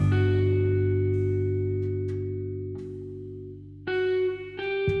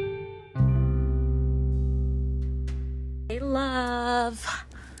love.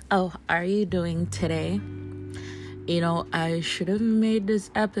 Oh, are you doing today? I should have made this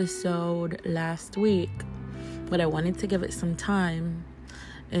episode last week, but I wanted to give it some time.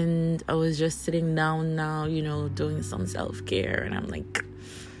 And I was just sitting down now, doing some self-care. And I'm like,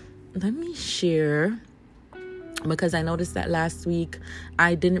 let me share. Because I noticed that last week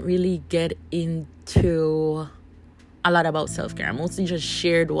I didn't really get into a lot about self-care. I mostly just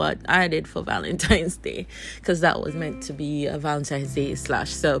shared what I did for Valentine's Day, because that was meant to be a Valentine's Day /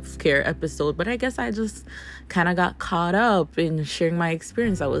 self-care episode. But I guess I just kind of got caught up in sharing my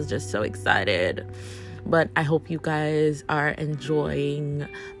experience. I was just so excited. But I hope you guys are enjoying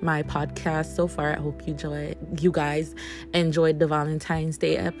my podcast so far. I hope you guys enjoyed the Valentine's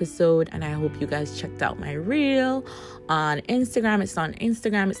Day episode, and I hope you guys checked out my reel on Instagram. It's on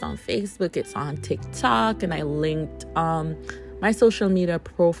Instagram, it's on Facebook, it's on TikTok, and I linked my social media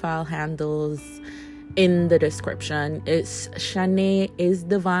profile handles in the description. It's Shanae is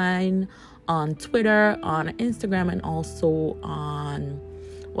Divine on Twitter, on Instagram, and also on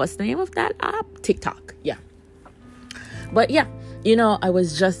what's the name of that app? TikTok. Yeah. But yeah, I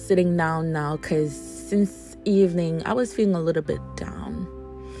was just sitting down now because since evening, I was feeling a little bit down.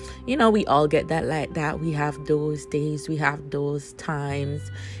 We all get that like that. We have those days, we have those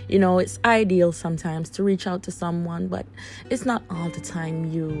times. It's ideal sometimes to reach out to someone, but it's not all the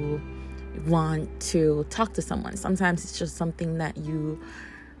time you want to talk to someone. Sometimes it's just something that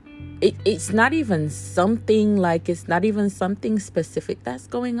it's not even something specific that's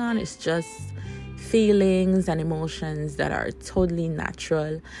going on. It's just feelings and emotions that are totally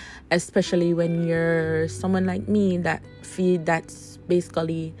natural, especially when you're someone like me that's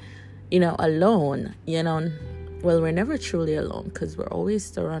basically alone. Well, we're never truly alone because we're always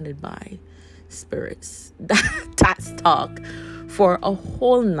surrounded by spirits. That's talk for a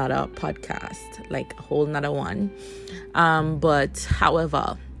whole nother podcast, like a whole nother one.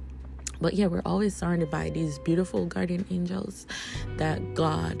 But yeah, we're always surrounded by these beautiful guardian angels that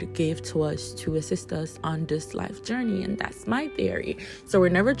God gave to us to assist us on this life journey. And that's my theory. So we're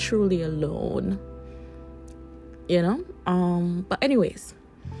never truly alone, But anyways,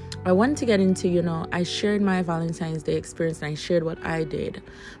 I wanted to get into, I shared my Valentine's Day experience and I shared what I did.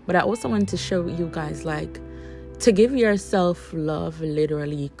 But I also wanted to show you guys, to give yourself love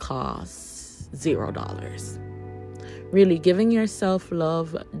literally costs $0. Really, giving yourself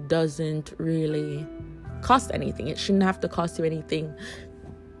love doesn't really cost anything. It shouldn't have to cost you anything.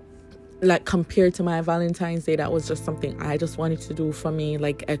 Compared to my Valentine's Day, that was just something I just wanted to do for me,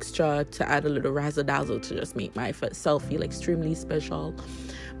 extra to add a little razzle-dazzle to just make myself feel extremely special.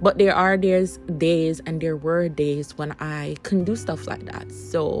 But there are days and there were days when I couldn't do stuff like that.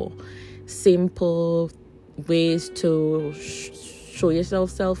 So simple ways to show yourself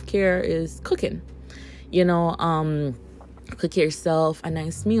self-care is cooking. Cook yourself a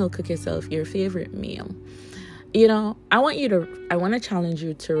nice meal, cook yourself your favorite meal. I want to challenge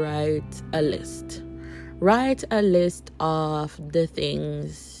you to write a list of the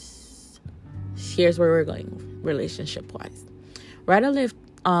things. Here's where we're going relationship wise. Write a list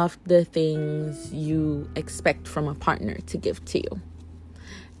of the things you expect from a partner to give to you.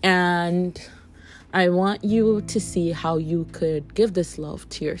 And I want you to see how you could give this love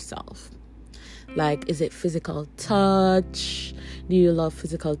to yourself. Is it physical touch? Do you love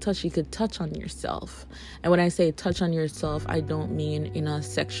physical touch? You could touch on yourself. And when I say touch on yourself, I don't mean in a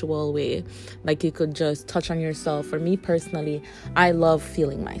sexual way. You could just touch on yourself. For me personally, I love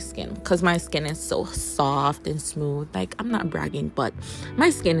feeling my skin because my skin is so soft and smooth. I'm not bragging, but my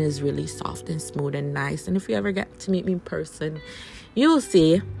skin is really soft and smooth and nice. And if you ever get to meet me in person, you'll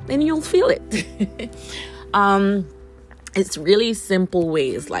see and you'll feel it. It's really simple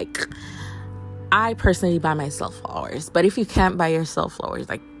ways. I personally buy myself flowers, but if you can't buy yourself flowers,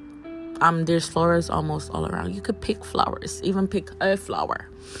 there's flowers almost all around. You could pick flowers, even pick a flower,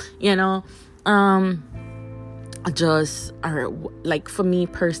 for me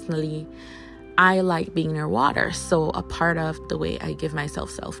personally, I like being near water. So a part of the way I give myself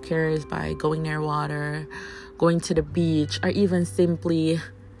self-care is by going near water, going to the beach, or even simply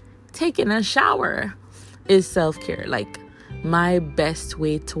taking a shower is self-care. My best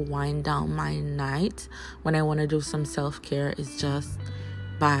way to wind down my night when I want to do some self-care is just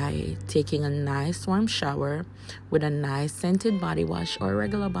by taking a nice warm shower with a nice scented body wash or a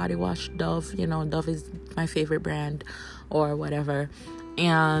regular body wash. Dove, Dove is my favorite brand or whatever.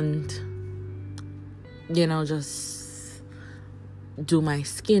 And, just do my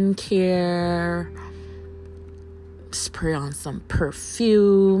skincare, spray on some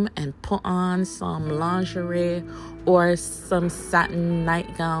perfume and put on some lingerie or some satin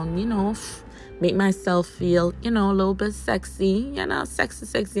nightgown, make myself feel, a little bit sexy,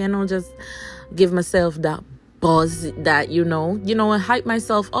 sexy, just give myself that buzz that, hype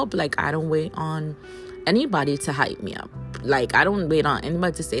myself up. Like, I don't wait on anybody to hype me up. Like, I don't wait on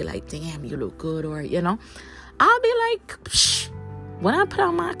anybody to say, like, damn, you look good, or, I'll be like, psh. When I put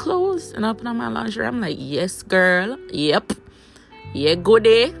on my clothes and I put on my lingerie, I'm like, yes, girl. Yep. Yeah, good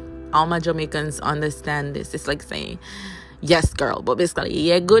day. All my Jamaicans understand this. It's like saying, yes, girl. But basically,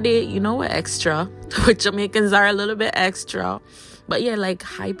 yeah, good day. We're extra. But Jamaicans are a little bit extra. But yeah, like,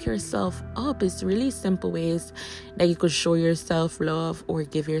 hype yourself up. It's really simple ways that you could show yourself love or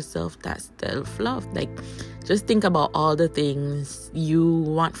give yourself that self-love. Like, just think about all the things you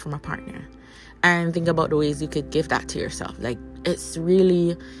want from a partner. And think about the ways you could give that to yourself. Like, it's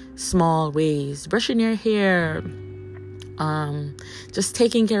really small ways. Brushing your hair. Just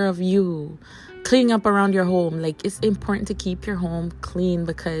taking care of you. Cleaning up around your home. Like, it's important to keep your home clean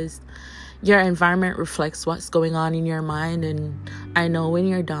because your environment reflects what's going on in your mind. And I know when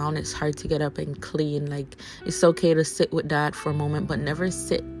you're down, it's hard to get up and clean. Like, it's okay to sit with that for a moment, but never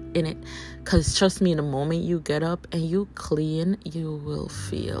sit in it. Because trust me, the moment you get up and you clean, you will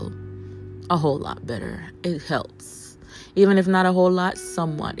feel a whole lot better. It helps. Even if not a whole lot,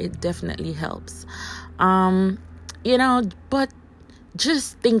 somewhat. It definitely helps. But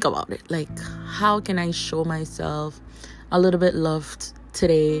just think about it. Like, how can I show myself a little bit loved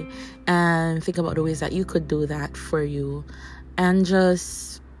today? And think about the ways that you could do that for you. And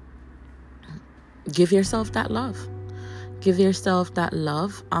just give yourself that love. Give yourself that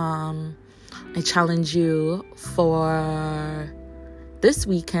love. I challenge you for this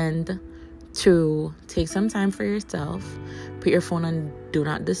weekend to take some time for yourself, put your phone on do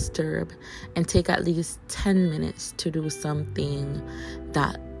not disturb, and take at least 10 minutes to do something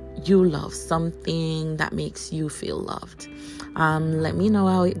that you love, something that makes you feel loved. Let me know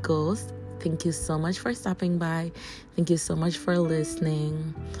how it goes. Thank you so much for stopping by. Thank you so much for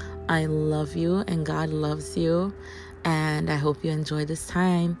listening. I love you and God loves you, and I hope you enjoy this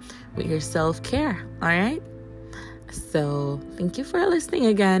time with your self-care. All right? So thank you for listening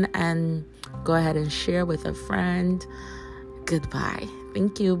again, and go ahead and share with a friend. Goodbye.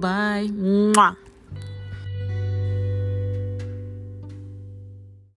 Thank you. Bye. Mwah.